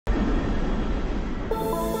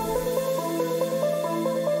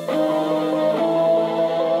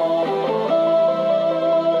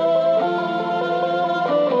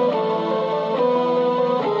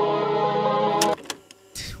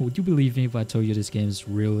Would you believe me if I told you this game is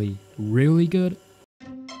really, really good?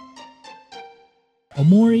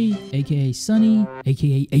 Omori, aka Sunny,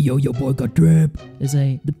 aka Ayo yo boy got drip, is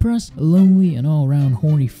a depressed, lonely, and all-around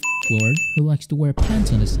horny lord who likes to wear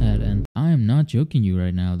pants on his head, and I am not joking you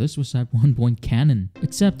right now, this was at one point canon.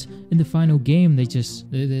 Except in the final game they just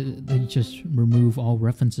remove all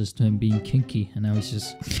references to him being kinky, and now he's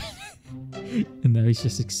just and now he's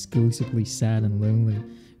just exclusively sad and lonely.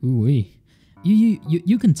 Ooh wee.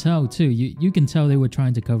 You can tell too, you can tell they were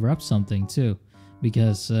trying to cover up something too.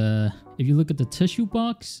 Because if you look at the tissue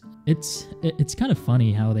box, it's kind of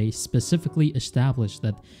funny how they specifically established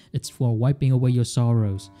that it's for wiping away your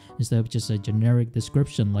sorrows instead of just a generic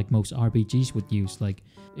description like most RPGs would use, like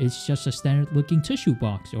it's just a standard looking tissue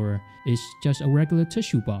box or it's just a regular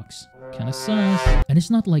tissue box. Kinda sus. And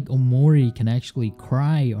it's not like Omori can actually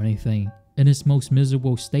cry or anything. In his most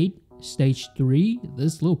miserable state, stage 3,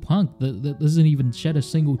 this little punk that doesn't even shed a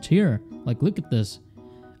single tear. Like look at this.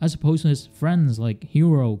 As opposed to his friends like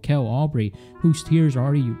Hero, Kel, Aubrey, whose tears are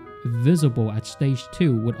already visible at stage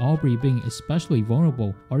 2, with Aubrey being especially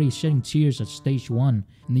vulnerable, already shedding tears at stage 1.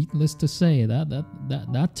 Needless to say,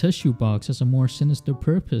 that tissue box has a more sinister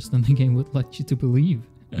purpose than the game would let you to believe.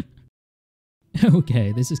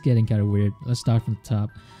 Okay, this is getting kinda weird. Let's start from the top.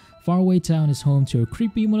 Faraway Town is home to a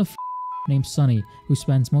creepy motherfucker named Sunny, who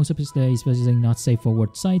spends most of his days visiting not safe for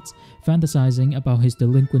work sites, fantasizing about his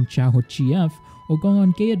delinquent childhood GF, or going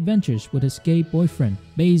on gay adventures with his gay boyfriend,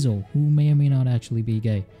 Basil, who may or may not actually be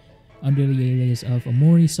gay. Under the alias of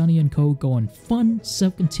Omori, Sunny and co go on fun,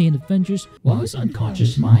 self-contained adventures, while his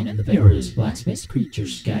unconscious mind and the various black-spaced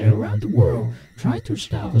creatures scattered around the world try to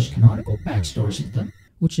establish canonical backstories of them.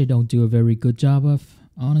 Which they don't do a very good job of,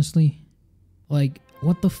 honestly. Like,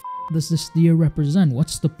 what the f does this deer represent?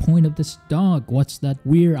 What's the point of this dog? What's that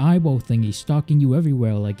weird eyeball thingy stalking you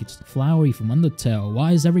everywhere like it's Flowery from Undertale?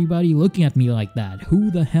 Why is everybody looking at me like that?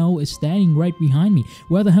 Who the hell is standing right behind me?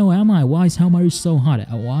 Where the hell am I? Why is Helmari so hot?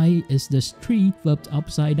 Why is this tree flipped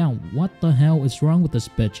upside down? What the hell is wrong with this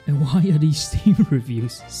bitch? And why are these Steam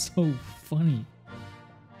reviews so funny?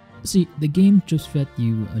 See, the game just fed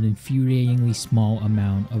you an infuriatingly small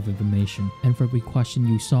amount of information, and for every question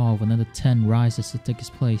you solve, another 10 rises to take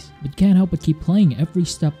its place. But you can't help but keep playing. Every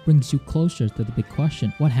step brings you closer to the big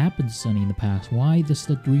question. What happened to Sunny in the past? Why does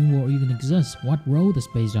the dream world even exist? What role does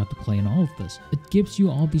Basil have to play in all of this? It gives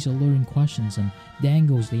you all these alluring questions and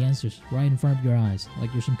dangles the answers right in front of your eyes,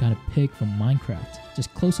 like you're some kind of pig from Minecraft.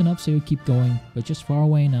 Just close enough so you keep going, but just far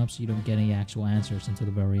away enough so you don't get any actual answers until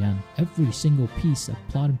the very end. Every single piece of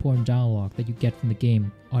plot-important dialogue that you get from the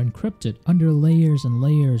game are encrypted under layers and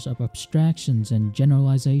layers of abstractions and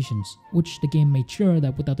generalizations, which the game made sure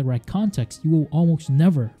that without the right context, you will almost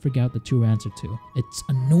never figure out the true answer to. It's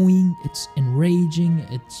annoying, it's enraging,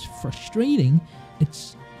 it's frustrating,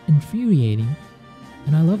 it's infuriating,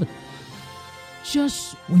 and I love it.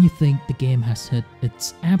 Just when you think the game has hit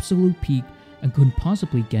its absolute peak and couldn't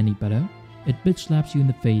possibly get any better, it bitch slaps you in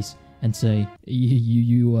the face and say,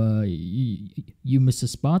 you missed a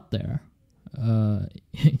spot there.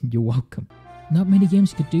 You're welcome. Not many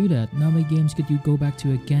games could do that. Not many games could you go back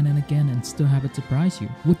to again and again and still have it surprise you.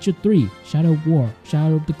 Witcher 3, Shadow of War,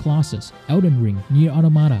 Shadow of the Colossus, Elden Ring, Nier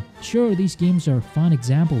Automata. Sure, these games are fine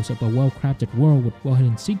examples of a well-crafted world with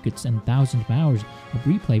well-hidden secrets and thousands of hours of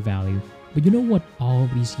replay value. But you know what all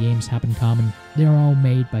of these games have in common? They are all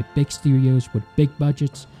made by big studios with big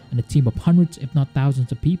budgets and a team of hundreds if not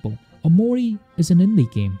thousands of people. Omori is an indie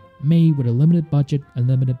game, made with a limited budget and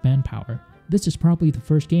limited manpower. This is probably the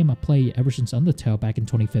first game I played ever since Undertale back in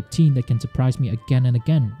 2015 that can surprise me again and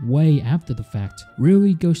again, way after the fact.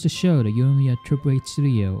 Really goes to show that you don't need a AAA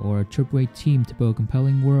studio or a AAA team to build a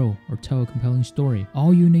compelling world or tell a compelling story.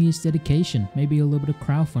 All you need is dedication, maybe a little bit of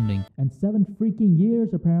crowdfunding, and 7 freaking years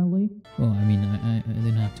apparently. Well, I mean, I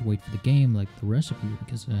didn't have to wait for the game like the rest of you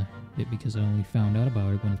because I only found out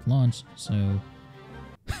about it when it launched, so...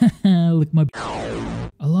 Look my...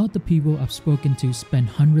 A lot of the people I've spoken to spend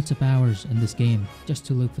hundreds of hours in this game just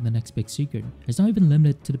to look for the next big secret. It's not even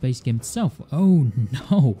limited to the base game itself. Oh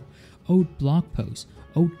no! Old blog posts,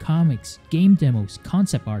 old comics, game demos,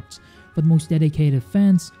 concept arts. For the most dedicated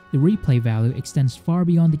fans, the replay value extends far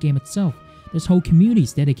beyond the game itself. There's whole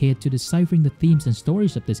communities dedicated to deciphering the themes and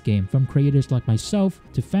stories of this game, from creators like myself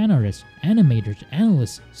to fan artists, animators,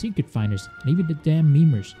 analysts, secret finders, and even the damn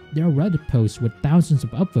memers. There are Reddit posts with thousands of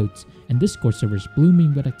upvotes and Discord servers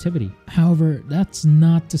blooming with activity. However, that's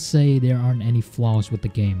not to say there aren't any flaws with the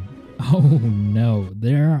game. Oh no,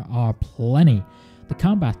 there are plenty. The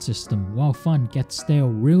combat system, while fun, gets stale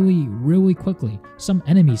really quickly. Some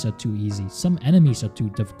enemies are too easy, some enemies are too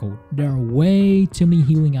difficult. There are way too many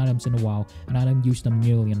healing items in a WoW, and I don't use them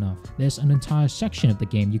nearly enough. There's an entire section of the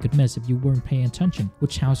game you could miss if you weren't paying attention,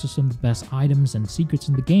 which houses some of the best items and secrets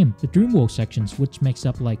in the game. The Dreamworld sections, which makes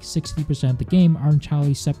up like 60% of the game, are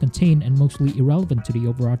entirely self-contained and mostly irrelevant to the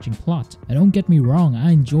overarching plot. And don't get me wrong,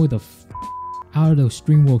 I enjoy the out of those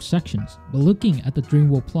Dreamworld sections, but looking at the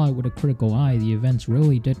Dreamworld plot with a critical eye, the events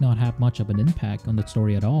really did not have much of an impact on the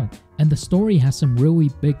story at all. And the story has some really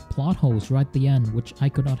big plot holes right at the end, which I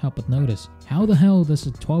could not help but notice. How the hell does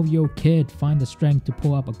a 12-year-old kid find the strength to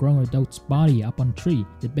pull up a grown adult's body up on a tree?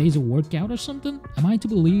 Did Basil work out or something? Am I to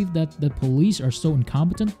believe that the police are so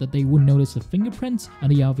incompetent that they wouldn't notice the fingerprints and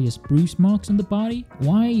the obvious bruise marks on the body?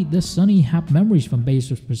 Why does Sunny have memories from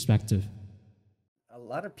Basil's perspective?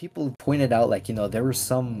 A lot of people pointed out, like, there were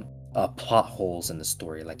some plot holes in the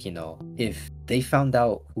story. Like, if they found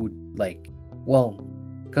out who, like, well,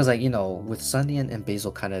 because, like, with Sunny and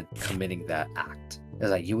Basil kind of committing that act, it's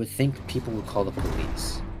like you would think people would call the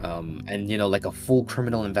police. And, like a full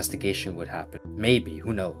criminal investigation would happen. Maybe,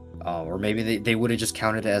 who knows? Or maybe they would have just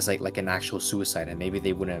counted it as, like an actual suicide, and maybe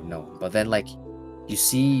they wouldn't have known. But then, like, you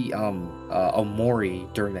see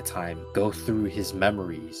Omori during the time go through his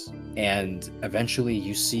memories, and eventually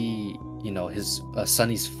you see his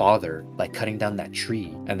Sunny's father like cutting down that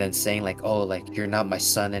tree and then saying like, oh, like, you're not my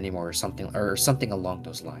son anymore, or something along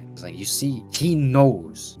those lines. Like, you see he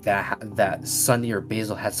knows that Sunny or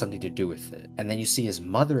Basil had something to do with it. And then you see his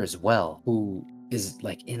mother as well, who is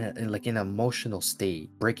like in an emotional state,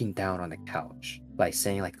 breaking down on the couch, like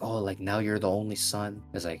saying like, oh, like, now you're the only son.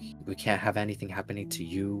 It's like, we can't have anything happening to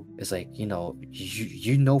you. It's like, you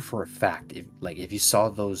know for a fact, if you saw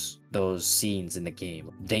those scenes in the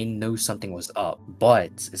game, they knew something was up.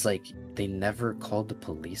 But it's like they never called the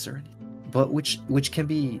police or anything. But which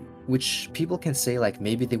people can say like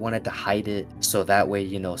maybe they wanted to hide it so that way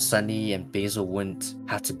Sunny and Basil wouldn't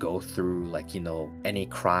have to go through like any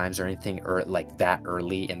crimes or anything or like that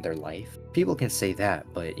early in their life. People can say that,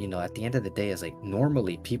 but at the end of the day, it's like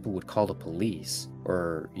normally people would call the police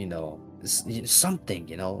or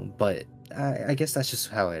something, but I guess that's just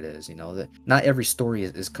how it is. That not every story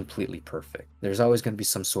is completely perfect. There's always going to be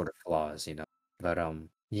some sort of flaws. But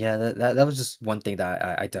yeah, that was just one thing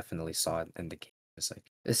that I definitely saw in the game. It's like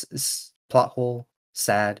it's plot hole,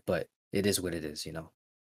 sad, but it is what it is.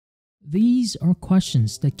 These are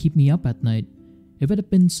questions that keep me up at night. If it had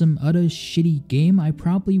been some other shitty game, I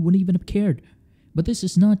probably wouldn't even have cared. But this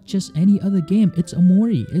is not just any other game, it's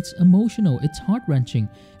Omori, it's emotional, it's heart-wrenching,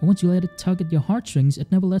 and once you let it tug at your heartstrings,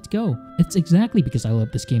 it never lets go. It's exactly because I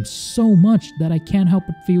love this game so much that I can't help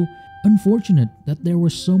but feel unfortunate that there were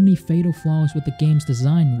so many fatal flaws with the game's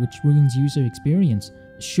design which ruins user experience.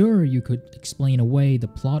 Sure, you could explain away the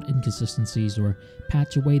plot inconsistencies or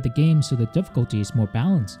patch away the game so the difficulty is more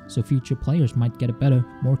balanced, so future players might get a better,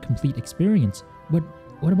 more complete experience. But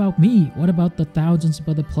what about me? What about the thousands of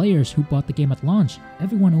other players who bought the game at launch?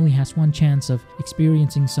 Everyone only has one chance of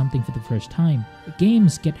experiencing something for the first time. The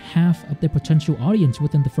games get half of their potential audience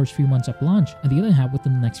within the first few months of launch, and the other half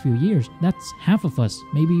within the next few years. That's half of us,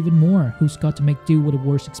 maybe even more, who's got to make do with a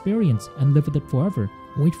worse experience and live with it forever.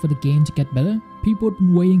 Wait for the game to get better? People have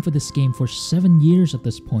been waiting for this game for 7 years at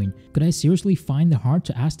this point. Could I seriously find the heart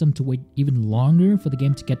to ask them to wait even longer for the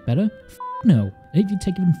game to get better? No. If you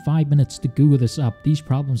take even 5 minutes to Google this up, these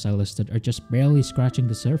problems I listed are just barely scratching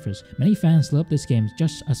the surface. Many fans love this game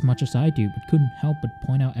just as much as I do, but couldn't help but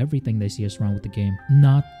point out everything they see as wrong with the game.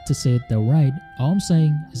 Not to say that they're right, all I'm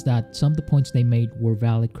saying is that some of the points they made were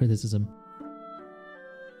valid criticism.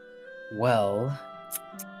 Well,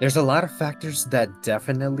 there's a lot of factors that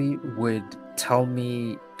definitely would tell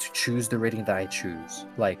me to choose the rating that I choose.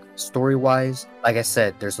 Like, story-wise, like I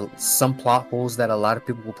said, there's some plot holes that a lot of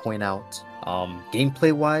people will point out.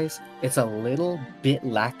 Gameplay-wise, it's a little bit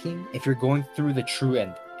lacking if you're going through the true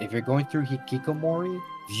end. If you're going through hikikomori,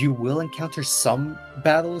 you will encounter some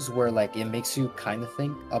battles where like it makes you kind of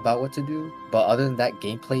think about what to do, but other than that,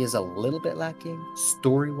 gameplay is a little bit lacking.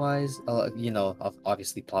 Story-wise,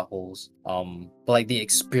 obviously plot holes. But like the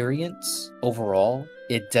experience overall,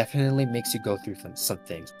 it definitely makes you go through some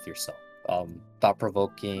things with yourself.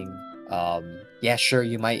 Thought-provoking. Yeah, sure,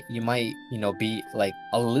 you might be like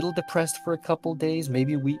a little depressed for a couple days,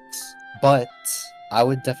 maybe weeks, but I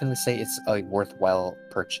would definitely say it's a worthwhile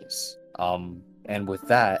purchase. And with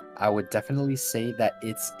that, I would definitely say that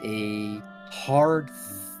it's a hard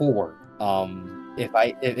 4.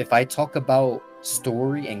 If I talk about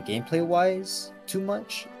story and gameplay wise too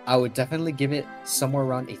much, I would definitely give it somewhere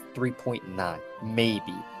around a 3.9,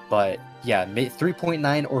 maybe. But yeah,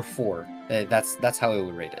 3.9 or 4. That's how I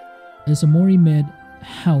would rate it. Is Omori mid?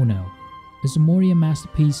 Hell no. Is Omori a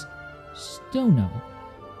masterpiece? Still no.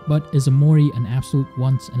 But is Omori an absolute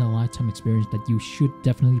once-in-a-lifetime experience that you should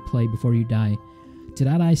definitely play before you die? To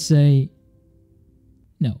that I say,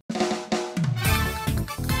 no.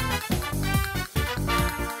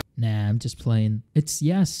 Nah, I'm just playing. It's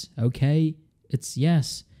yes, okay? It's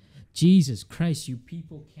yes. Jesus Christ, you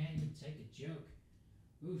people can't even take a joke.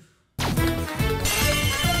 Oof.